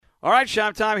All right,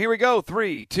 Shime time. Here we go.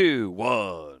 3, 2,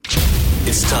 1.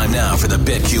 It's time now for the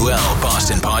BetQL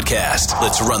Boston Podcast.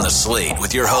 Let's run the slate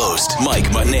with your host, Mike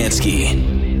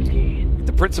Mutnansky.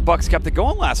 The Prince of Bucks kept it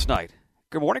going last night.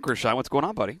 Good morning, Chris Shime. What's going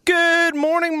on, buddy? Good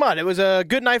morning, Mutt. It was a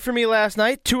good night for me last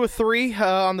night. 2 of 3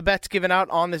 on the bets given out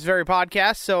on this very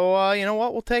podcast. So you know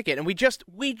what? We'll take it. And we just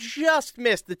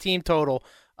missed the team total.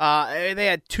 They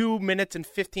had 2 minutes and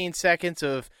 15 seconds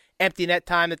of empty net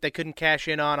time that they couldn't cash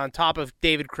in on top of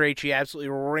David Krejci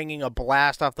absolutely ringing a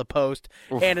blast off the post.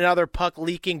 Oof. And another puck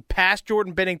leaking past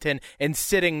Jordan Binnington and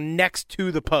sitting next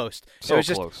to the post. So it was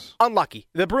close. Just unlucky.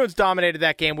 The Bruins dominated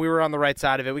that game. We were on the right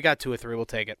side of it. We got 2 of 3. We'll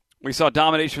take it. We saw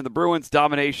domination from the Bruins,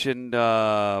 domination,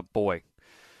 from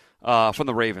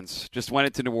the Ravens. Just went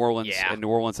into New Orleans, and New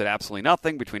Orleans had absolutely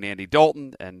nothing between Andy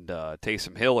Dalton and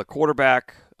Taysom Hill at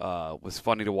quarterback. Was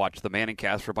funny to watch the Manning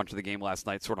cast for a bunch of the game last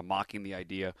night, sort of mocking the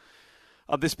idea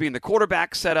of this being the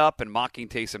quarterback setup and mocking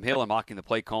Taysom Hill and mocking the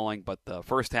play calling. But the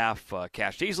first half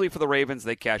cashed easily for the Ravens.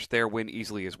 They cashed their win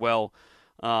easily as well.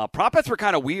 Prop bets were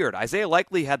kind of weird. Isaiah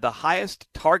Likely had the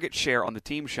highest target share on the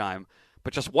team, Shime,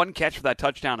 but just one catch for that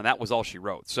touchdown, and that was all she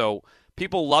wrote. So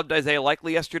people loved Isaiah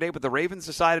Likely yesterday, but the Ravens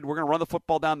decided we're going to run the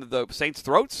football down the Saints'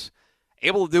 throats.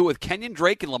 Able to do it with Kenyon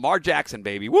Drake and Lamar Jackson,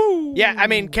 baby. Woo! Yeah, I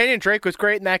mean, Kenyon Drake was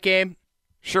great in that game.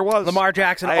 Sure was. Lamar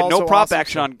Jackson I had also no prop awesome.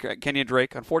 action on Kenyon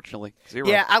Drake, unfortunately. 0.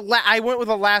 Yeah, I went with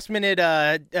a last-minute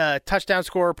touchdown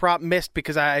scorer prop, missed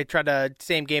because I tried to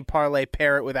same-game parlay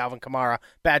pair it with Alvin Kamara.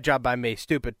 Bad job by me.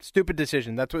 Stupid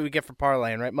decision. That's what we get for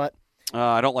parlaying, right, Mutt?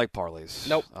 I don't like parlays.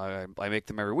 Nope. I make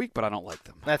them every week, but I don't like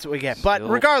them. That's what we get. But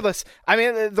regardless, I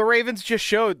mean, the Ravens just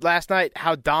showed last night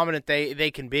how dominant they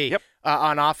can be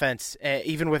on offense.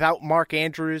 Even without Mark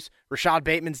Andrews, Rashad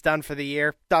Bateman's done for the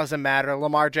year. Doesn't matter.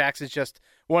 Lamar Jackson's just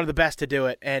one of the best to do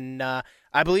it. And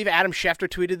I believe Adam Schefter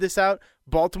tweeted this out.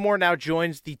 Baltimore now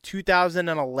joins the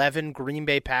 2011 Green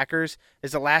Bay Packers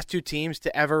as the last 2 teams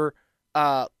to ever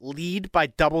lead by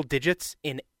double digits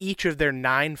in each of their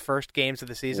 9 first games of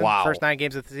the season. Wow. First 9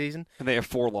 games of the season. And they have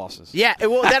 4 losses. Yeah,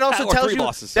 well, that also tells you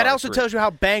losses, that also tells you how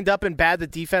banged up and bad the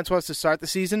defense was to start the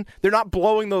season. They're not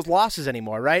blowing those losses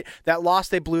anymore, right? That loss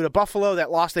they blew to Buffalo,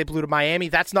 that loss they blew to Miami,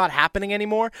 that's not happening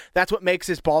anymore. That's what makes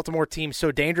this Baltimore team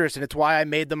so dangerous, and it's why I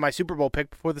made them my Super Bowl pick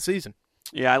before the season.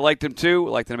 Yeah, I liked him too.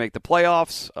 I liked him to make the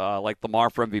playoffs. Liked Lamar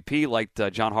for MVP. Liked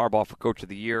John Harbaugh for Coach of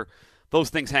the Year. Those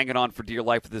things hanging on for dear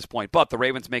life at this point. But the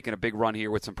Ravens making a big run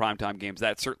here with some primetime games.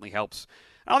 That certainly helps.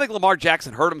 I don't think Lamar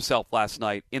Jackson hurt himself last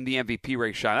night in the MVP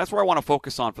race, Shine. That's where I want to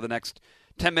focus on for the next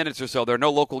 10 minutes or so. There are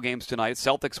no local games tonight.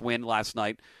 Celtics win last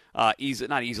night. Not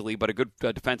easily, but a good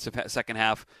defensive second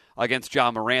half against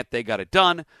Ja Morant. They got it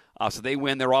done. So they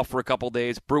win. They're off for a couple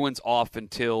days. Bruins off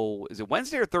until, is it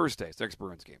Wednesday or Thursday? It's the next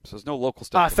Bruins game. So there's no local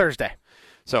stuff. Thursday.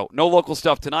 So no local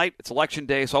stuff tonight. It's election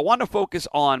day. So I want to focus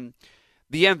on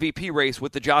the MVP race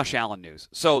with the Josh Allen news.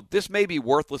 So this may be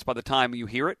worthless by the time you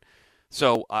hear it.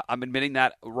 So I'm admitting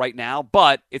that right now,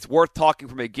 but it's worth talking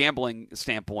from a gambling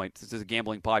standpoint. This is a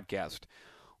gambling podcast.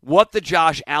 What the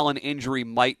Josh Allen injury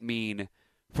might mean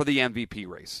for the MVP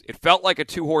race. It felt like a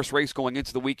 2-horse race going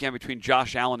into the weekend between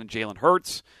Josh Allen and Jalen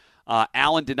Hurts.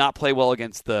 Allen did not play well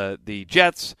against the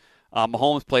Jets.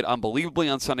 Mahomes played unbelievably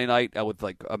on Sunday night with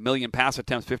like 1 million pass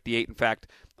attempts, 58 in fact,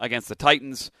 against the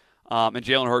Titans. And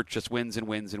Jalen Hurts just wins and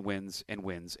wins and wins and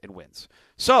wins and wins.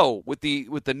 So with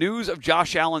the news of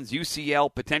Josh Allen's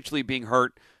UCL potentially being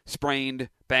hurt, sprained,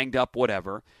 banged up,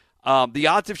 whatever, the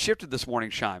odds have shifted this morning,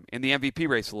 Shime, in the MVP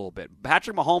race a little bit.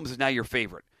 Patrick Mahomes is now your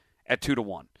favorite at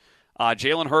 2-1.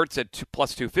 Jalen Hurts at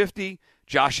plus 250.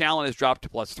 Josh Allen has dropped to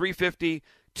plus 350.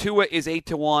 Tua is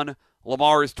 8-1.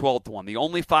 Lamar is 12-1. The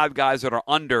only 5 guys that are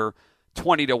under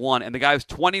 20-1, and the guy who's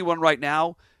 21 right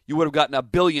now, you would have gotten 1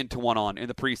 billion to 1 on in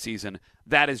the preseason.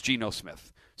 That is Geno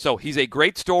Smith. So he's a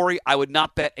great story. I would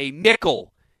not bet a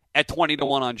nickel at 20-1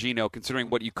 on Geno, considering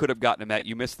what you could have gotten him at.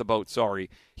 You missed the boat. Sorry.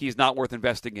 He's not worth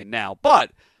investing in now.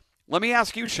 But let me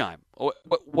ask you, Shime,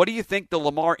 what do you think the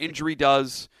Lamar injury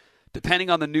does, depending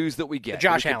on the news that we get? The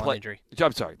Josh Allen injury.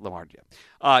 I'm sorry, Lamar.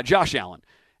 Yeah. Josh Allen.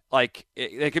 Like,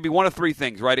 it could be one of 3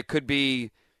 things, right? It could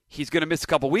be he's going to miss a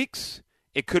couple weeks.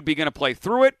 It could be going to play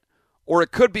through it. Or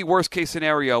it could be, worst-case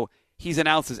scenario, he's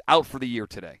announced as out for the year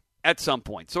today at some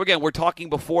point. So, again, we're talking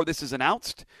before this is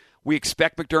announced. We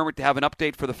expect McDermott to have an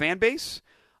update for the fan base.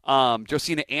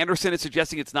 Josina Anderson is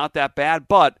suggesting it's not that bad,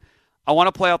 but I want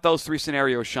to play out those 3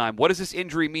 scenarios, Shime. What does this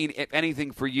injury mean, if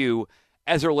anything, for you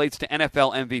as it relates to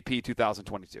NFL MVP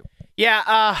 2022?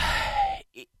 Yeah,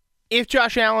 if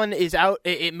Josh Allen is out,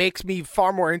 it makes me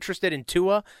far more interested in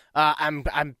Tua. I'm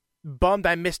bummed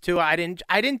I missed Tua. I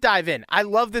didn't dive in. I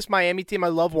love this Miami team. I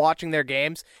love watching their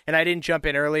games, and I didn't jump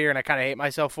in earlier, and I kind of hate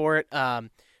myself for it.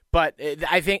 But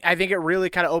I think it really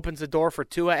kind of opens the door for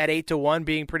Tua at 8-1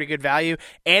 being pretty good value,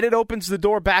 and it opens the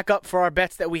door back up for our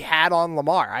bets that we had on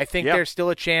Lamar. I think there's still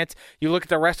a chance. You look at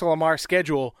the rest of Lamar's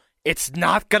schedule, it's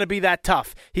not going to be that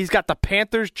tough. He's got the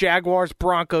Panthers, Jaguars,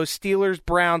 Broncos, Steelers,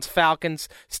 Browns, Falcons,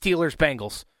 Steelers,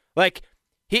 Bengals. Like,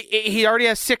 he already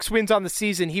has 6 wins on the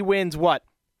season. He wins,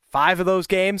 5 of those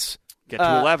games? Get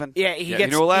to 11. Yeah, he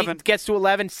gets to 11. He gets to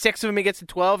 11. 6 of them he gets to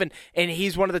 12, and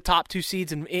he's one of the top 2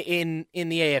 seeds in the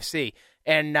AFC.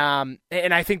 And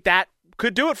I think that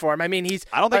could do it for him. I mean,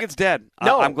 I don't think it's dead.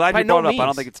 No, I'm glad you brought it up. I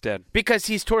don't think it's dead. Because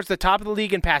he's towards the top of the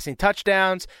league in passing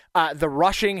touchdowns. The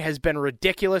rushing has been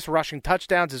ridiculous, rushing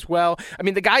touchdowns as well. I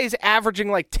mean, the guy is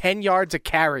averaging like 10 yards a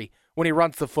carry when he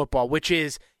runs the football, which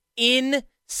is insane.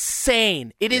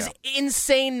 It is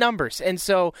insane numbers. And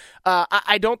so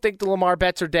I don't think the Lamar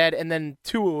bets are dead, and then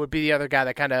Tua would be the other guy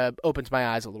that kind of opens my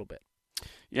eyes a little bit.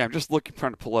 Yeah, I'm just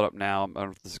trying to pull it up now. I don't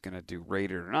know if this is going to do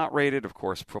rated or not rated. Of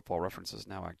course, Football Reference is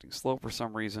now acting slow for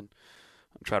some reason.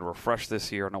 I'm trying to refresh this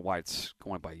here. I don't know why it's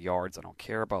going by yards. I don't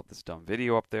care about this dumb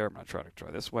video up there. I'm going to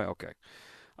try this way. Okay.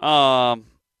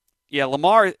 Yeah,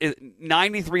 Lamar is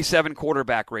 93.7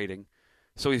 quarterback rating,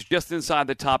 so he's just inside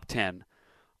the top 10.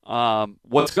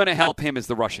 What's going to help him is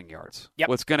the rushing yards. Yep.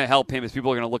 What's going to help him is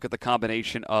people are going to look at the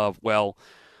combination of,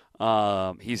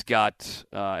 he's got,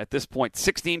 at this point,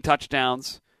 16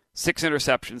 touchdowns, 6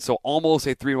 interceptions, so almost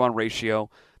a 3-to-1 ratio.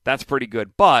 That's pretty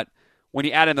good. But when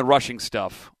you add in the rushing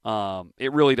stuff,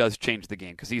 it really does change the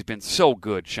game because he's been so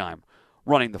good, Scheim,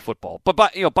 running the football. But, by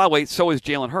the way, so is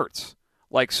Jalen Hurts.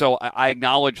 So I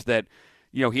acknowledge that,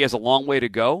 he has a long way to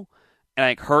go. And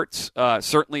I think Hurts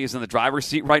certainly is in the driver's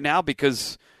seat right now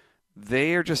because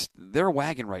they're a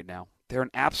wagon right now. They're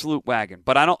an absolute wagon.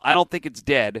 But I don't think it's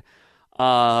dead.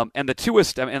 And the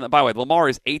Tua's, and by the way, Lamar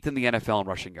is 8th in the NFL in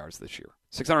rushing yards this year.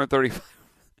 635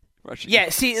 rushing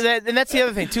yards. See, and that's the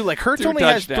other thing, too. Like, Hurts only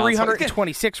has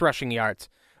 326 rushing yards.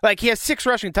 Like, he has 6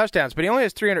 rushing touchdowns, but he only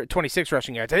has 326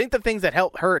 rushing yards. I think the things that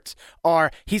help Hurts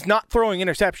are he's not throwing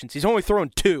interceptions. He's only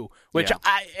throwing 2, which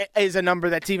is a number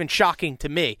that's even shocking to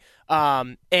me,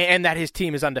 and that his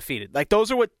team is undefeated. Like,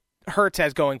 those are what Hurts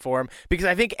has going for him, because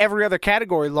I think every other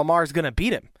category, Lamar's going to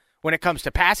beat him. When it comes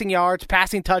to passing yards,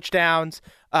 passing touchdowns,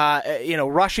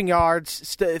 rushing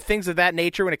yards, things of that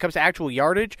nature. When it comes to actual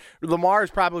yardage, Lamar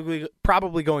is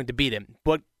probably going to beat him.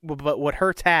 But what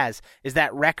Hurts has is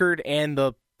that record and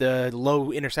the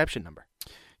low interception number.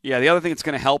 Yeah, the other thing that's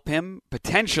going to help him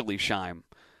potentially, Scheim,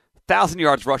 1,000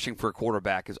 yards rushing for a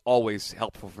quarterback is always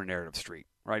helpful for Narrative Street,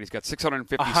 right? He's got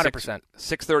 656, 100%.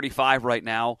 635 right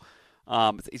now.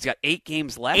 He's got 8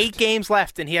 games left. 8 games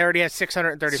left, and he already has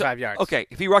 635 yards. Okay,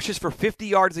 if he rushes for 50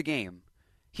 yards a game,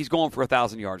 he's going for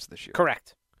 1,000 yards this year.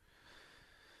 Correct.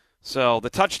 So the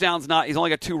touchdowns, he's only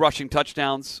got 2 rushing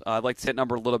touchdowns. I'd like to see that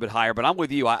number a little bit higher, but I'm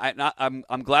with you.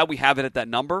 I'm glad we have it at that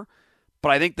number. But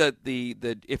I think that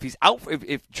if he's out,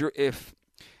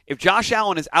 if Josh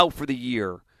Allen is out for the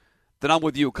year, then I'm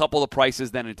with you. A couple of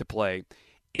prices then into play.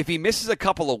 If he misses a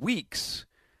couple of weeks,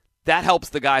 that helps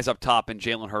the guys up top in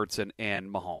Jalen Hurts and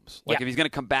Mahomes. If he's going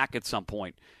to come back at some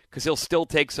point, because he'll still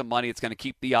take some money, it's going to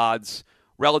keep the odds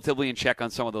relatively in check on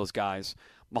some of those guys.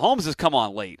 Mahomes has come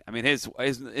on late. I mean, his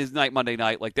night Monday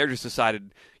night, they're just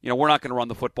decided, we're not going to run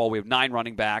the football. We have 9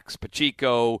 running backs: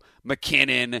 Pacheco,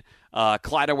 McKinnon,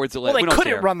 Clyde Edwards-Helaire. Well, they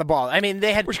couldn't run the ball. I mean,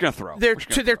 they had. We're just going to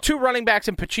throw. Their 2 running backs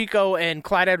in Pacheco and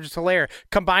Clyde Edwards-Helaire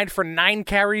combined for 9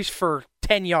 carries for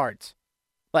 10 yards.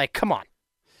 Come on.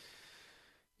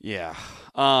 Yeah.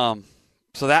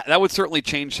 So that would certainly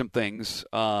change some things.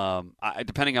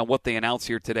 Depending on what they announce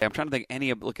here today. I'm trying to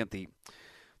think looking at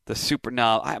the super.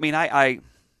 No, I mean, I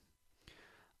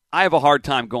have a hard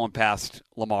time going past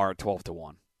Lamar at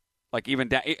 12-1.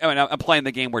 I'm playing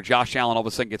the game where Josh Allen all of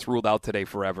a sudden gets ruled out today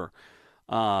forever.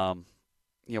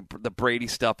 The Brady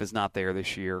stuff is not there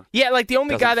this year. Yeah, the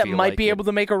only guy that might be able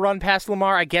to make a run past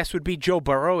Lamar, I guess, would be Joe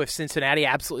Burrow if Cincinnati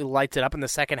absolutely lights it up in the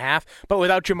second half. But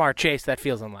without Jamar Chase, that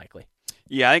feels unlikely.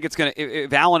 Yeah, I think it's going to.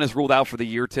 If Allen is ruled out for the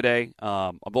year today,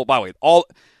 by the way,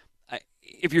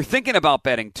 if you're thinking about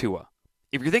betting Tua,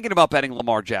 if you're thinking about betting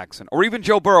Lamar Jackson, or even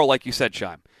Joe Burrow, like you said,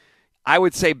 Scheim, I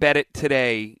would say bet it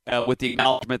today with the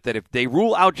acknowledgement that if they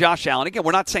rule out Josh Allen, again,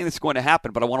 we're not saying this is going to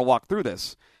happen, but I want to walk through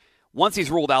this. Once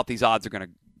he's ruled out, these odds are going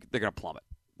to plummet.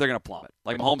 They're going to plummet.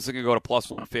 Mahomes is going to go to plus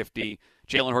 150.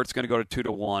 Jalen Hurts is going to go to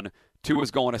 2-1.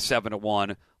 Tua's going to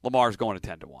 7-1. Lamar's going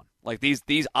to 10-1.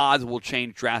 These odds will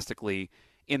change drastically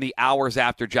in the hours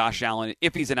after Josh Allen,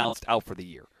 if he's announced out for the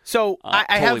year. So I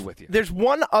totally have. With you. There's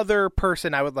one other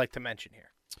person I would like to mention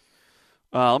here.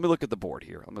 Let me look at the board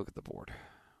here.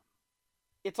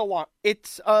 It's a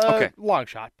long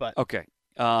shot, but okay.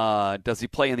 Does he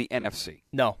play in the NFC?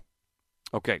 No.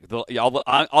 Okay,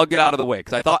 I'll get out of the way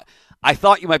because I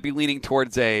thought you might be leaning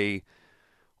towards a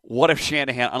what if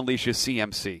Shanahan unleashes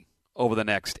CMC over the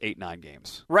next 8-9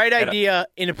 games? Right idea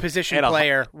in a position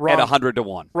player. Wrong, at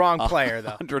 100-1. Wrong player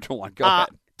though. 100-1. Go ahead.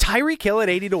 Tyreek Hill at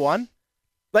 80-1.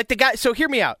 Like the guy. So hear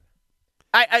me out.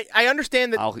 I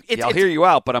understand that. I'll hear you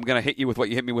out, but I'm going to hit you with what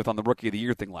you hit me with on the Rookie of the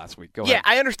Year thing last week. Go ahead. Yeah,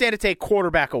 I understand it's a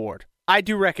quarterback award. I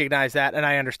do recognize that, and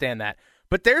I understand that.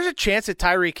 But there's a chance that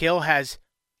Tyreek Hill has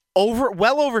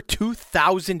well over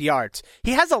 2,000 yards.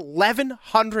 He has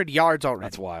 1,100 yards already.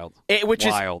 That's wild. Which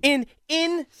is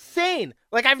insane.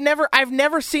 Like I've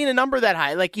never seen a number that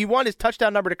high. Like you want his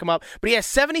touchdown number to come up, but he has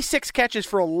 76 catches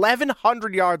for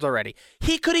 1,100 yards already.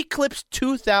 He could eclipse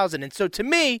 2,000. And so to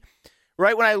me,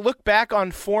 right, when I look back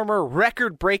on former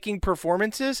record-breaking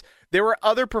performances, there were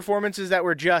other performances that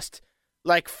were just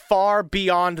like far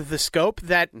beyond the scope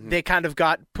that they kind of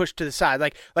got pushed to the side.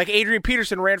 Like Adrian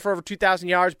Peterson ran for over 2,000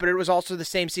 yards, but it was also the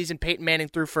same season Peyton Manning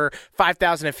threw for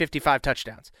 5,055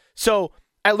 touchdowns. So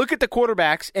I look at the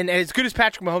quarterbacks, and as good as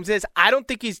Patrick Mahomes is, I don't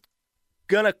think he's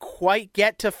going to quite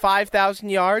get to 5,000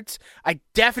 yards. I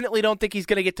definitely don't think he's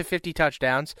going to get to 50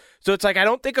 touchdowns. So it's like I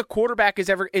don't think a quarterback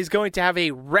is going to have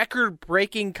a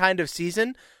record-breaking kind of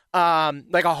season,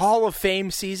 like a Hall of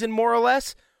Fame season, more or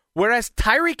less, whereas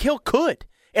Tyreek Hill could.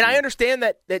 And I understand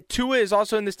that Tua is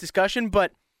also in this discussion,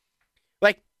 but,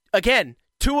 like, again,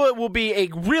 Tua will be a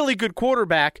really good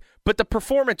quarterback, but the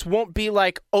performance won't be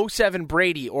like 07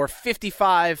 Brady or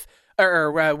 55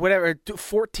 or whatever,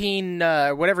 14,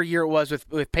 whatever year it was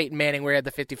with Peyton Manning where he had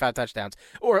the 55 touchdowns.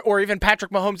 Or even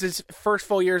Patrick Mahomes' first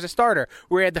full year as a starter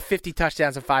where he had the 50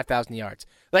 touchdowns and 5,000 yards.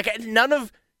 Like,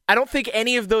 I don't think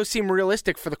any of those seem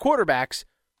realistic for the quarterbacks,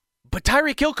 but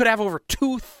Tyreek Hill could have over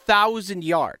 2,000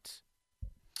 yards.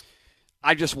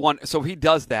 So he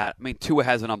does that. I mean, Tua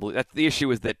has an unbelievable. The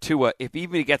issue is that Tua, if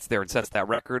even he gets there and sets that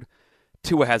record,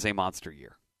 Tua has a monster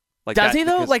year. Like does he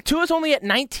though? Like Tua's only at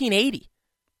 1980,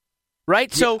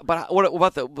 right? So, but what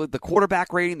about the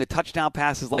quarterback rating, the touchdown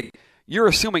passes? Like you're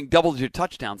assuming double-digit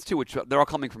touchdowns too, which they're all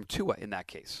coming from Tua in that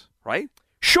case, right?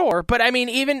 Sure, but I mean,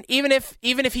 even if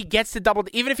he gets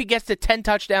to 10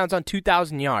 touchdowns on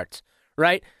 2,000 yards,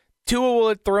 right? Tua will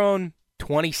have thrown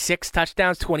 26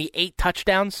 touchdowns, 28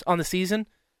 touchdowns on the season.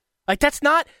 Like, that's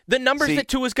not the numbers that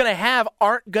Tua's going to have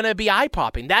aren't going to be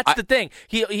eye-popping. That's the thing.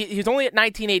 He's only at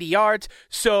 1980 yards,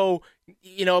 so,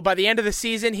 you know, by the end of the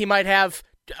season, he might have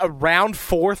around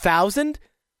 4,000.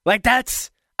 Like,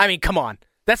 come on.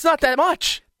 That's not that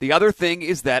much. The other thing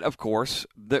is that, of course,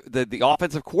 the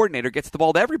offensive coordinator gets the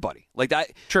ball to everybody. Like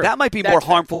that. True. That might be more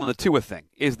harmful than the Tua thing.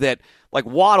 Is that like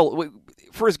Waddle,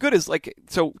 for as good as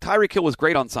so Tyreek Hill was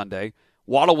great on Sunday.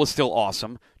 Waddle was still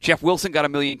awesome. Jeff Wilson got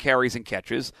 1 million carries and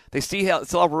catches. They still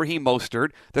have Raheem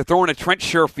Mostert. They're throwing a Trent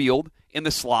Sherfield in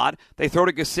the slot. They throw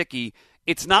to Gesicki.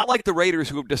 It's not like the Raiders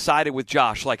who have decided with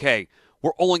Josh, like, hey,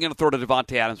 we're only going to throw to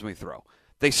Devontae Adams when we throw.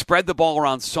 They spread the ball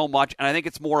around so much, and I think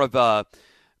it's more of a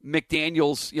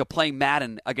McDaniels, playing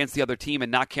Madden against the other team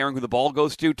and not caring who the ball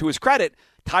goes to. To his credit,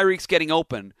 Tyreek's getting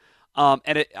open.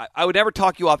 I would never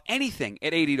talk you off anything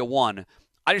at 80-1.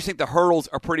 I just think the hurdles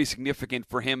are pretty significant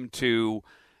for him to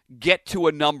get to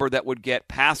a number that would get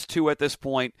past 2 at this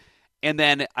point. And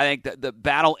then I think that the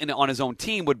battle on his own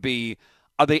team would be,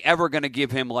 are they ever going to give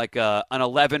him like an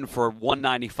 11 for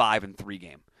 195 in 3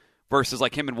 game versus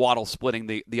like him and Waddle splitting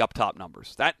the up top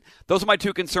numbers. Those are my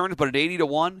 2 concerns, but at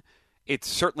 80-1, it's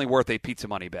certainly worth a pizza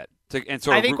money bet.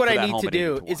 I think what I need to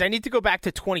do is I need to go back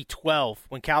to 2012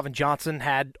 when Calvin Johnson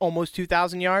had almost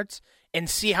 2,000 yards and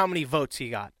see how many votes he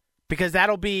got. Because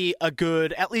that'll be a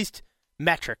good, at least,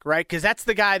 metric, right? Because that's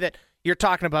the guy that you're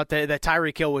talking about that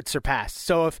Tyreek Hill would surpass.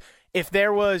 So if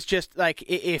there was just, like,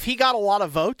 if he got a lot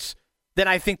of votes, then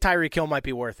I think Tyreek Hill might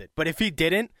be worth it. But if he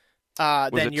didn't,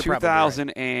 then you're probably right.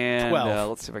 2012.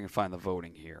 Let's see if I can find the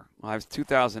voting here. Well, it was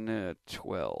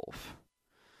 2012.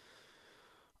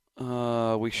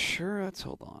 We sure? Let's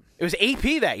hold on. It was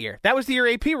AP that year. That was the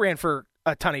year AP ran for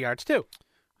a ton of yards, too.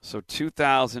 So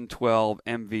 2012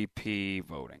 MVP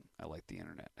voting. I like the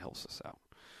internet. It helps us out.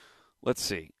 Let's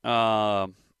see. Yeah.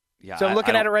 So I'm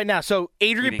looking at it right now. So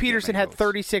Adrian Peterson had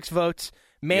 36 votes.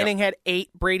 Manning had 8.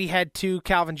 Brady had 2.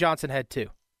 Calvin Johnson had 2.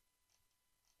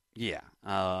 Yeah.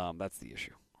 That's the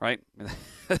issue, right?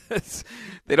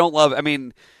 They don't love. I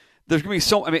mean, there's gonna be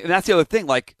so. I mean, and that's the other thing.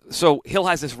 Like, so Hill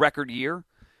has this record year.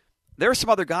 There are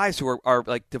some other guys who are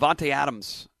like Devontae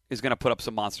Adams is going to put up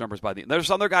some monster numbers by the end. There's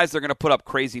some other guys that are going to put up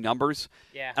crazy numbers.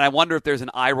 Yeah. And I wonder if there's an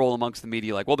eye roll amongst the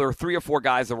media. Like, well, there were 3 or 4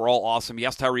 guys that were all awesome.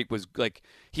 Yes, Tyreek was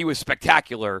he was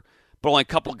spectacular, but only a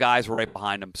couple of guys were right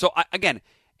behind him. So, again,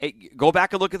 go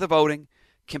back and look at the voting.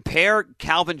 compare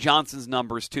Calvin Johnson's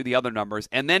numbers to the other numbers,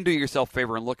 and then do yourself a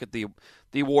favor and look at the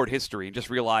award history and just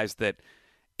realize that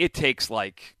it takes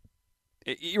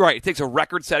you're right, it takes a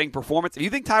record-setting performance. If you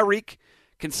think Tyreek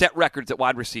can set records at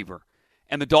wide receiver,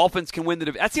 and the Dolphins can win the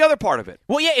division, that's the other part of it.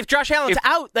 Well, yeah, if Josh Allen's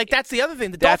out, that's the other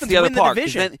thing. The Dolphins win the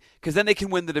division. Because then they can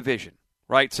win the division,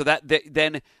 right? So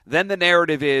then the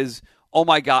narrative is, oh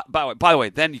my God. By the way,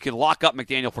 then you can lock up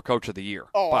McDaniel for Coach of the Year.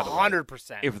 Oh,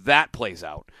 100%. If that plays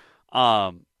out.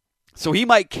 So he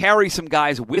might carry some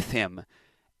guys with him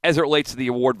as it relates to the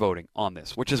award voting on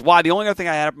this, which is why the only other thing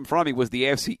I had up in front of me was the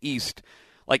AFC East.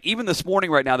 Like, even this morning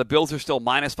right now, the Bills are still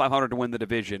minus 500 to win the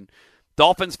division.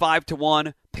 Dolphins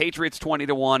 5-1, Patriots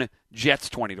 20-1, Jets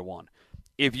 20-1.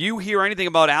 If you hear anything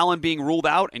about Allen being ruled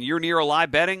out and you're near a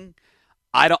live betting,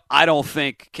 I don't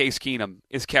think Case Keenum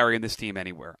is carrying this team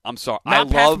anywhere. I'm sorry. Not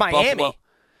past Miami. Buffalo.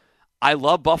 I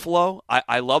love Buffalo.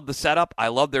 I love the setup. I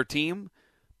love their team.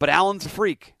 But Allen's a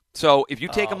freak. So if you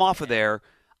take him off of there,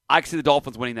 I can see the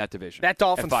Dolphins winning that division. That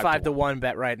Dolphins 5-1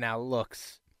 bet right now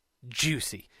looks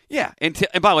juicy. Yeah. And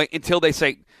by the way,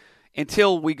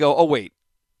 until we go, oh, wait.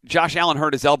 Josh Allen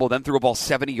hurt his elbow, then threw a ball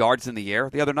 70 yards in the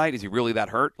air the other night. Is he really that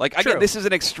hurt? Again, this is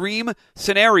an extreme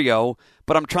scenario,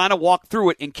 but I'm trying to walk through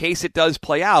it in case it does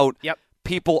play out. Yep.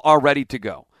 People are ready to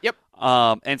go. Yep.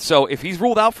 And so if he's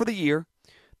ruled out for the year,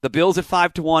 the Bills at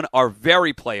 5-1 are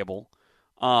very playable.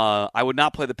 I would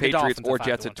not play the Patriots or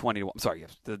Jets at 20-1. I'm sorry,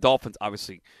 yes. The Dolphins,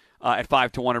 obviously, at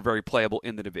 5-1 are very playable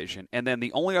in the division. And then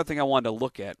the only other thing I wanted to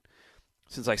look at,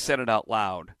 since I said it out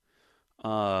loud,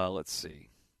 let's see.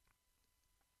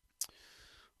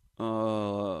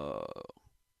 Have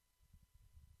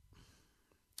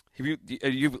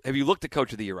you looked at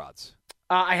Coach of the Year odds?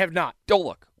 I have not. Don't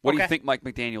look. What do you think Mike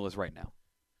McDaniel is right now?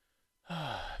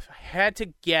 If I had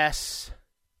to guess,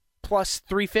 plus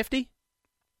 350?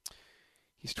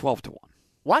 He's 12-1.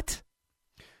 What?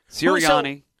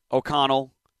 Sirianni,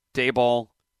 O'Connell, Daboll,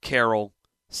 Carroll,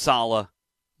 Saleh,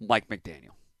 Mike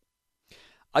McDaniel.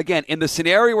 Again, in the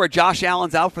scenario where Josh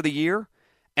Allen's out for the year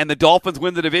and the Dolphins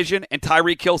win the division and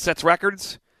Tyreek Hill sets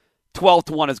records,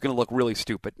 12-1 is going to look really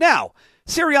stupid. Now,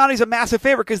 Sirianni's a massive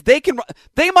favorite because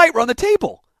they might run the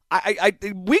table. I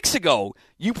weeks ago,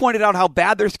 you pointed out how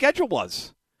bad their schedule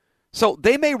was. So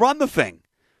they may run the thing.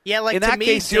 Yeah, in that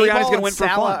case, Sirianni's going to win for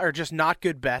fun. Are just not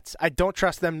good bets. I don't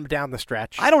trust them down the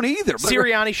stretch. I don't either.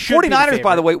 Sirianni should 49ers, be the favorite.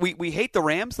 by the way, we hate the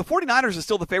Rams. The 49ers are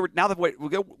still the favorite. Now that we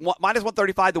go minus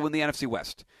 135 to win the NFC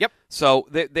West. Yep. So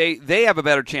they have a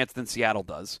better chance than Seattle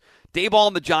does. Daboll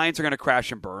and the Giants are going to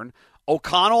crash and burn.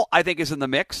 O'Connell, I think, is in the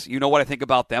mix. You know what I think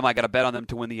about them. I got to bet on them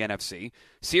to win the NFC.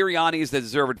 Sirianni is the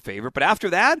deserved favorite. But after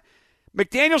that,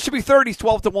 McDaniel should be 30s,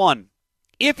 12-1.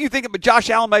 If you think that Josh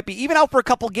Allen might be even out for a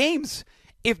couple games,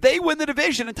 if they win the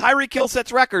division and Tyreek Hill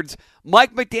sets records,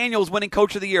 Mike McDaniel is winning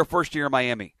Coach of the Year first year in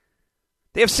Miami.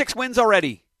 They have 6 wins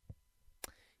already.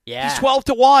 Yeah, he's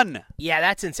 12-1. Yeah,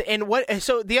 that's insane. And what?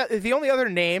 So the only other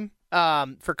name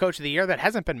for Coach of the Year that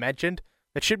hasn't been mentioned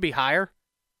that should be higher.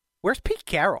 Where's Pete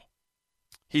Carroll?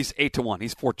 He's 8-1.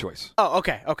 He's fourth choice. Oh,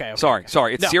 okay. Sorry. It's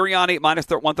Sirianni at minus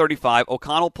 135,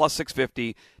 O'Connell plus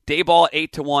 650, Daboll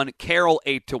 8-1, Carroll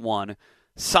 8-1,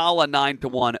 Saleh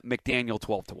 9-1, McDaniel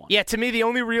 12-1. Yeah, to me the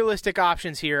only realistic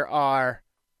options here are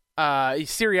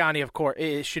Sirianni, of course,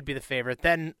 it should be the favorite.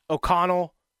 Then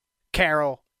O'Connell,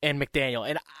 Carroll, and McDaniel.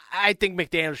 And I think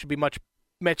McDaniel should be much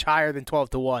higher than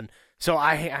 12-1. So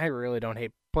I really don't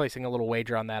hate placing a little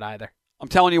wager on that either. I'm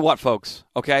telling you what, folks,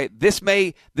 okay? This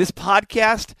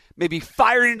podcast may be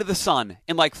fired into the sun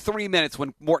in like 3 minutes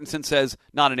when Mortensen says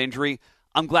not an injury.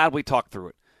 I'm glad we talked through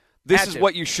it. This is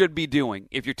what you should be doing.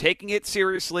 If you're taking it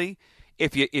seriously,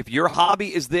 if your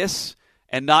hobby is this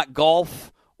and not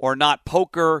golf or not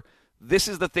poker, this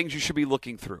is the things you should be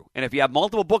looking through. And if you have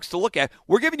multiple books to look at,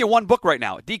 we're giving you one book right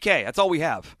now, DK. That's all we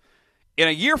have. In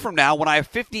a year from now, when I have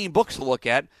 15 books to look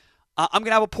at, I'm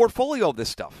going to have a portfolio of this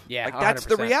stuff. Yeah, that's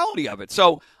the reality of it.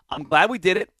 So I'm glad we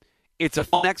did it. It's a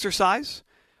fun exercise.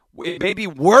 It may be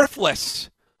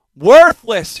worthless,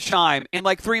 Shime, in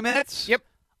like 3 minutes. Yep.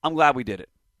 I'm glad we did it.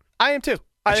 I am too.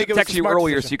 I should text you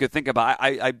earlier so you could think about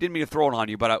it. I didn't mean to throw it on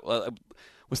you, but I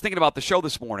was thinking about the show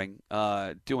this morning,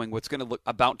 doing what's going to look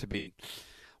about to be.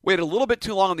 Waited a little bit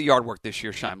too long on the yard work this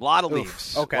year, Shime. A lot of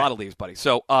leaves. Okay. A lot of leaves, buddy.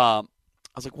 So I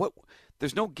was like, what?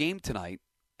 There's no game tonight.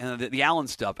 And the Allen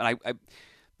stuff. And I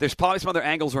there's probably some other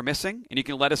angles we're missing. And you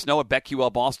can let us know at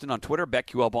BetQL Boston on Twitter,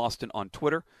 BetQL Boston on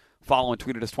Twitter. Follow and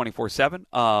tweet at us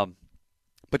 24/7.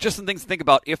 But just some things to think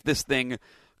about if this thing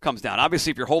comes down.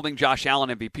 Obviously, if you're holding Josh Allen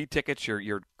MVP tickets,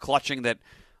 you're clutching that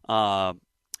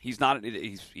he's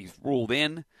ruled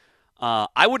in.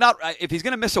 I would not, if he's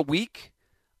going to miss a week,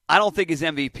 I don't think his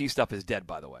MVP stuff is dead,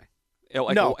 by the way.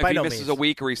 No, if by he no misses means. a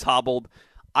week or he's hobbled,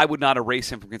 I would not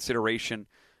erase him from consideration.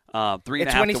 3.5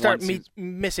 It's when he to starts 1 seems-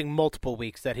 missing multiple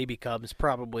weeks that he becomes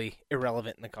probably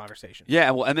irrelevant in the conversation.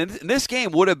 Yeah, well, and then this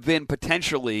game would have been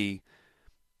potentially,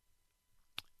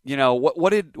 what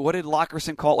did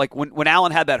Lockerson call it? Like when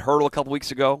Allen had that hurdle a couple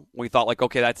weeks ago, we thought like,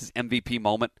 okay, that's his MVP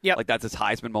moment. Yep. Like that's his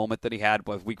Heisman moment that he had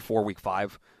with week 4, week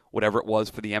 5, whatever it was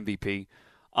for the MVP.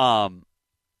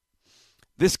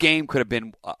 This game could have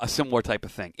been a similar type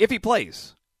of thing if he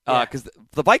plays, because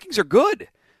the Vikings are good.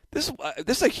 This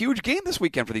is a huge game this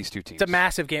weekend for these two teams. It's a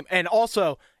massive game. And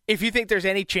also, if you think there's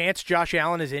any chance Josh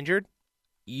Allen is injured,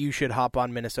 you should hop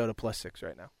on Minnesota +6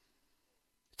 right now.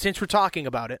 Since we're talking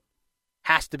about it,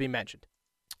 has to be mentioned.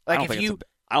 I don't think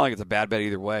it's a bad bet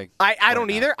either way. I don't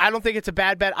either. I don't think it's a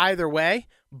bad bet either way,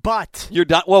 but You're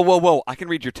done. Whoa. I can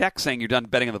read your text saying you're done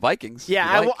betting on the Vikings.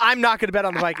 yeah, I'm not going to bet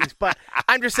on the Vikings, but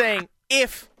I'm just saying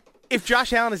if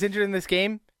Josh Allen is injured in this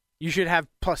game, you should have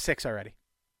 +6 already.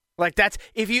 Like that's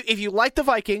if you like the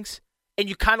Vikings and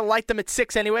you kind of like them at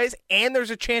 6 anyways, and there's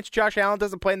a chance Josh Allen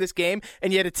doesn't play in this game,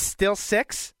 and yet it's still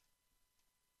 6,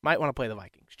 might want to play the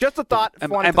Vikings. Just a thought.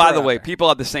 And by the way, people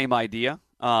have the same idea.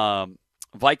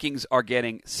 Vikings are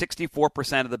getting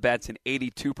 64% of the bets and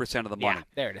 82% of the money. Yeah,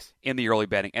 there it is. In the early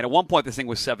betting. And at one point, this thing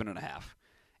was 7.5.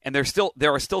 And there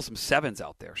are still some 7s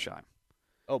out there, Sean.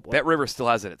 Oh boy, Bet River still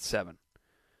has it at 7.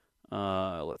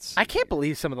 Let's see. I can't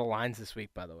believe some of the lines this week.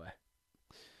 By the way,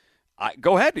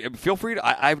 go ahead. Feel free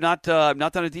to. I've not done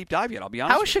a deep dive yet. I'll be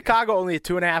honest. how is Chicago only a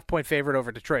 2.5-point favorite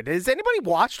over Detroit? Has anybody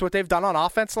watched what they've done on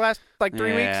offense the last 3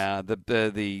 weeks? Yeah,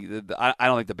 I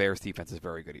don't think the Bears defense is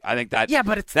very good. I think that. Yeah,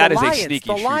 but it's that the is Lions. a sneaky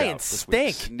The shootout Lions this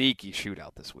week. stink. Sneaky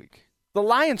shootout this week. The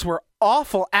Lions were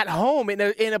awful at home in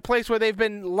a place where they've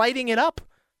been lighting it up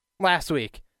last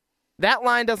week. That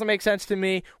line doesn't make sense to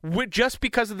me. Just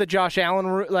because of the Josh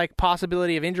Allen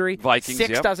possibility of injury, Vikings,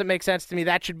 6 doesn't make sense to me.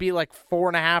 That should be like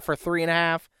 4.5 or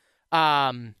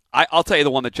 3.5. I'll tell you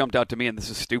the one that jumped out to me, and this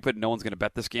is stupid. No one's going to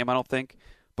bet this game, I don't think.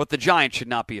 But the Giants should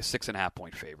not be a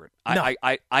 6.5-point favorite. No.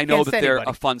 I know that they're anybody.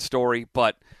 a fun story,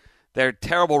 but they're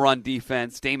terrible run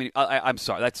defense. Damon, I'm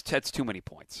sorry, that's too many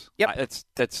points. Yep.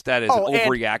 That is an Oh, and-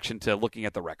 overreaction to looking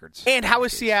at the records. And how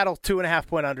is Seattle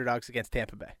 2.5-point underdogs against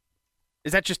Tampa Bay?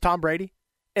 Is that just Tom Brady?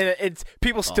 And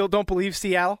people still don't believe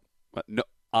Seattle? No,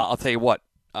 I'll tell you what.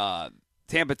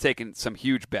 Tampa taking some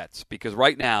huge bets because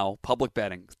right now, public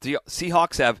betting, the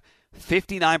Seahawks have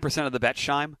 59% of the bet,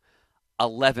 Shime,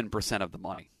 11% of the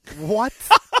money. What?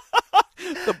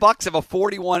 The Bucs have a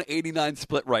 41-89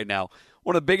 split right now.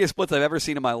 One of the biggest splits I've ever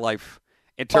seen in my life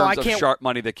in terms of sharp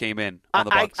money that came in on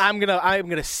the Bucs. I'm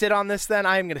gonna sit on this then.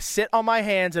 I am gonna sit on my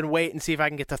hands and wait and see if I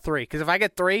can get to 3. Because if I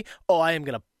get 3, I am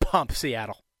gonna pump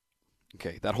Seattle.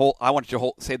 Okay, I want you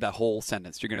to say that whole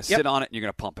sentence. You're going to sit on it and you're going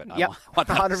to pump it. Yep, I want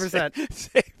that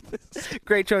 100%.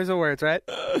 Great choice of words, right?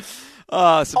 Subscribe.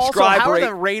 Also, how are rate.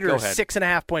 the Raiders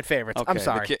 6.5-point favorites? Okay, I'm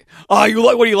sorry. You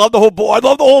love the whole board. I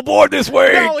love the whole board this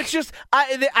week. No, it's just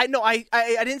I know I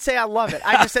didn't say I love it.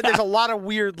 I just said there's a lot of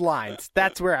weird lines.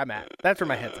 That's where I'm at. That's where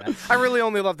my head's at. I really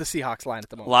only love the Seahawks line at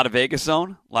the moment. A lot of Vegas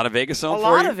zone. A lot of Vegas zone. A for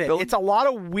lot you, of it. Billy? It's a lot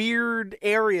of weird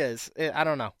areas. I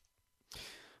don't know.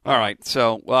 All right,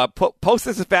 so post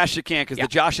this as fast as you can because the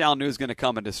Josh Allen news is going to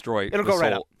come and destroy It'll this go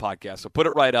right whole podcast. So put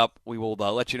it right up. We will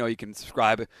let you know you can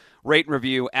subscribe, rate and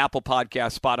review, Apple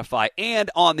Podcasts, Spotify,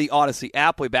 and on the Odyssey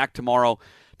app. We'll be back tomorrow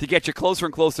to get you closer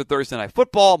and closer to Thursday Night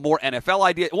Football, more NFL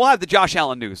ideas. We'll have the Josh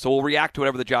Allen news, so we'll react to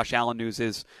whatever the Josh Allen news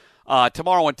is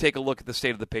tomorrow and take a look at the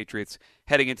state of the Patriots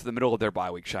heading into the middle of their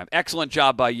bye week, Shime. Excellent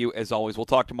job by you, as always. We'll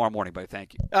talk tomorrow morning, buddy.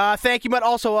 Thank you. Thank you, Mutt.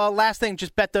 Also, last thing,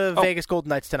 just bet the Vegas Golden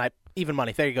Knights tonight. Even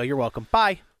money. There you go. You're welcome.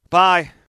 Bye. Bye.